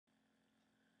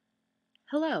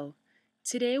Hello.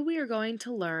 Today we are going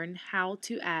to learn how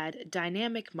to add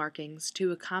dynamic markings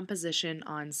to a composition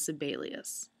on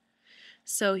Sibelius.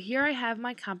 So here I have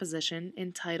my composition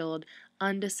entitled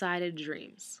Undecided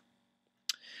Dreams.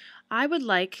 I would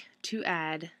like to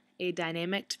add a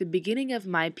dynamic to the beginning of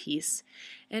my piece,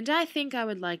 and I think I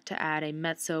would like to add a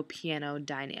mezzo-piano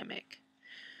dynamic.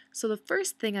 So the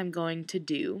first thing I'm going to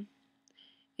do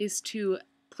is to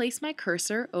place my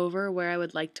cursor over where I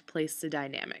would like to place the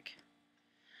dynamic.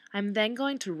 I'm then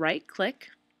going to right-click,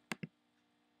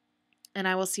 and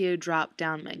I will see a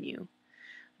drop-down menu.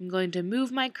 I'm going to move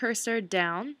my cursor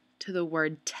down to the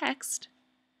word text,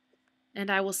 and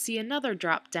I will see another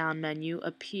drop-down menu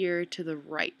appear to the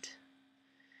right.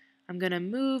 I'm going to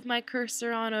move my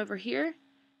cursor on over here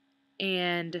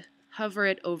and hover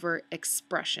it over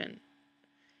expression.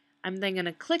 I'm then going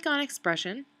to click on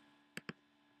expression,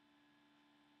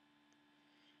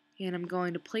 and I'm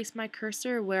going to place my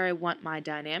cursor where I want my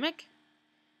dynamic.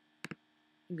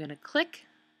 I'm going to click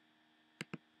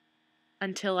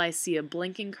until I see a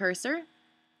blinking cursor.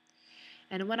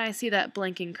 And when I see that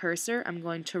blinking cursor, I'm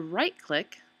going to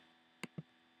right-click,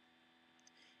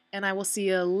 and I will see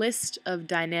a list of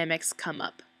dynamics come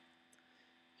up.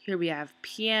 Here we have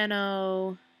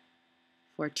piano,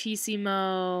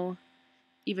 fortissimo,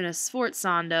 even a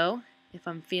sforzando if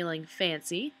I'm feeling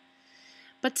fancy.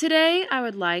 But today I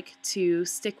would like to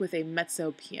stick with a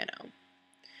mezzo-piano.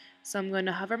 So I'm going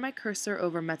to hover my cursor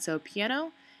over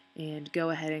mezzo-piano and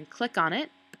go ahead and click on it.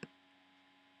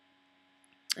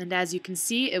 And as you can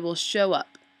see, it will show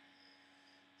up.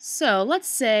 So let's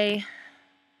say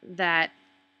that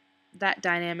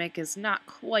dynamic is not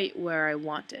quite where I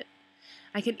want it.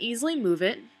 I can easily move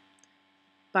it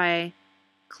by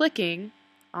clicking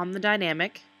on the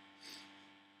dynamic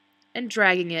and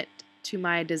dragging it to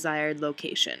my desired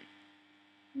location.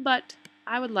 But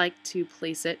I would like to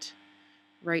place it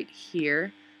right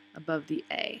here above the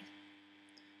A.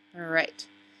 Alright,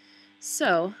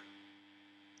 so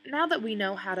now that we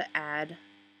know how to add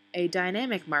a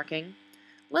dynamic marking,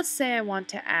 let's say I want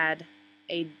to add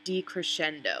a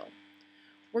decrescendo.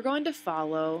 We're going to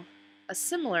follow a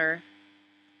similar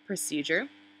procedure.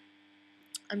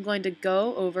 I'm going to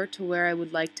go over to where I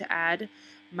would like to add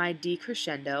my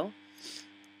decrescendo.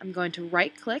 I'm going to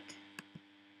right-click,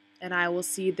 and I will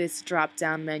see this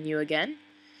drop-down menu again.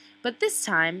 But this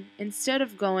time, instead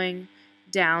of going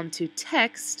down to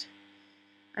text,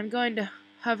 I'm going to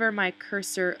hover my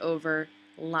cursor over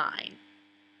line.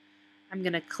 I'm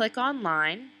going to click on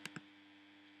line,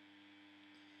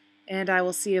 and I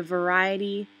will see a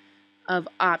variety of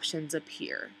options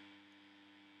appear.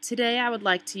 Today I would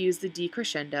like to use the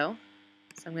decrescendo,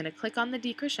 so I'm going to click on the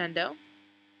decrescendo,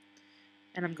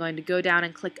 and I'm going to go down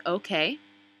and click OK.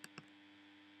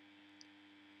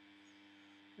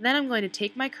 Then I'm going to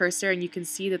take my cursor, and you can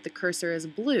see that the cursor is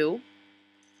blue,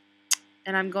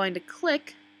 and I'm going to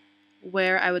click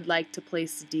where I would like to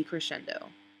place the decrescendo.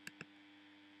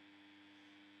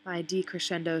 My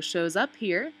decrescendo shows up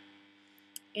here,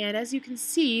 and as you can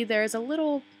see, there's a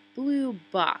little blue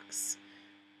box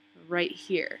right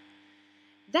here.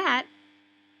 That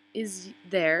is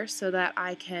there so that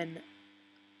I can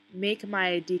make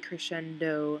my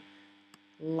decrescendo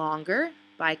longer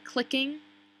by clicking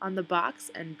on the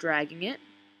box and dragging it,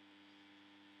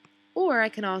 or I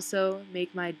can also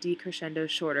make my decrescendo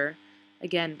shorter,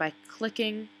 again by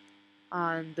clicking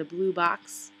on the blue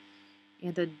box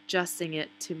and adjusting it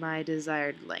to my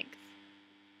desired length.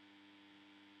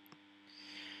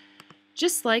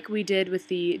 Just like we did with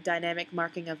the dynamic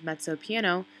marking of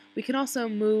mezzo-piano, we can also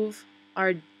move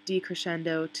our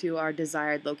decrescendo to our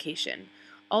desired location.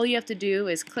 All you have to do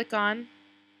is click on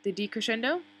the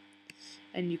decrescendo,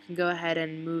 and you can go ahead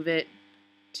and move it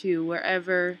to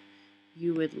wherever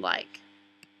you would like.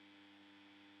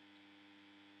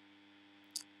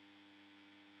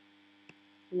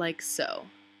 Like so.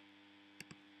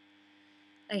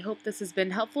 I hope this has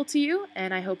been helpful to you,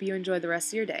 and I hope you enjoy the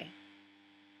rest of your day.